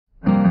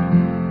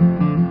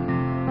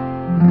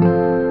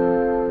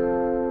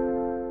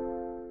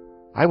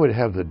I would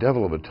have the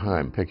devil of a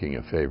time picking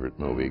a favorite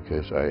movie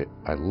because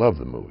I love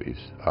the movies.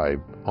 I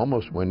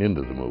almost went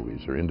into the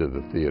movies or into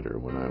the theater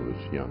when I was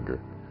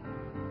younger.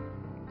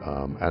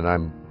 And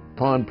I'm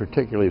fond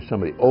particularly of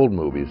some of the old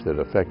movies that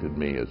affected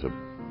me as a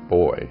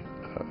boy.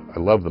 I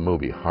love the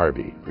movie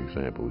Harvey, for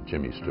example, with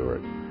Jimmy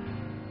Stewart,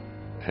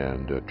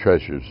 and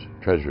Treasure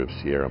of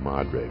Sierra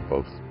Madre,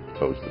 both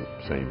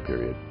the same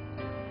period.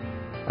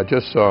 I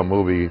just saw a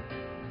movie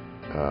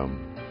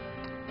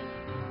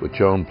with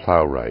Joan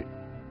Plowright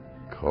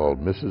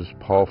called Mrs.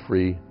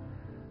 Palfrey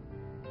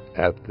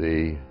at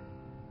the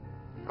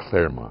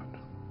Claremont,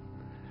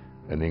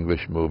 an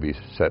English movie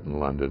set in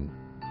London.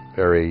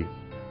 Very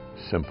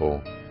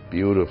simple,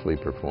 beautifully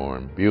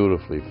performed,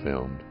 beautifully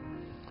filmed,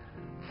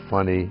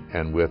 funny,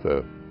 and with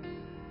a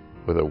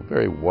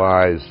very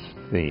wise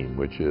theme,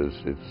 which is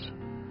it's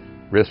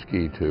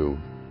risky to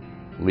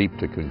leap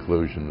to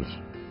conclusions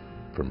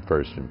from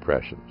first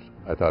impressions.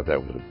 I thought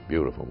that was a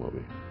beautiful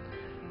movie.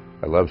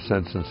 I love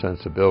Sense and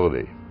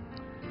Sensibility.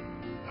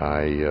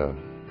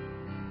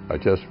 I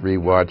just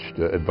rewatched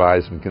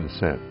Advise and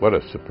Consent. What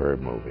a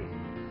superb movie.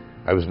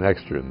 I was an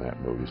extra in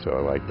that movie, so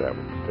I like that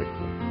one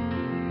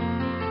particularly.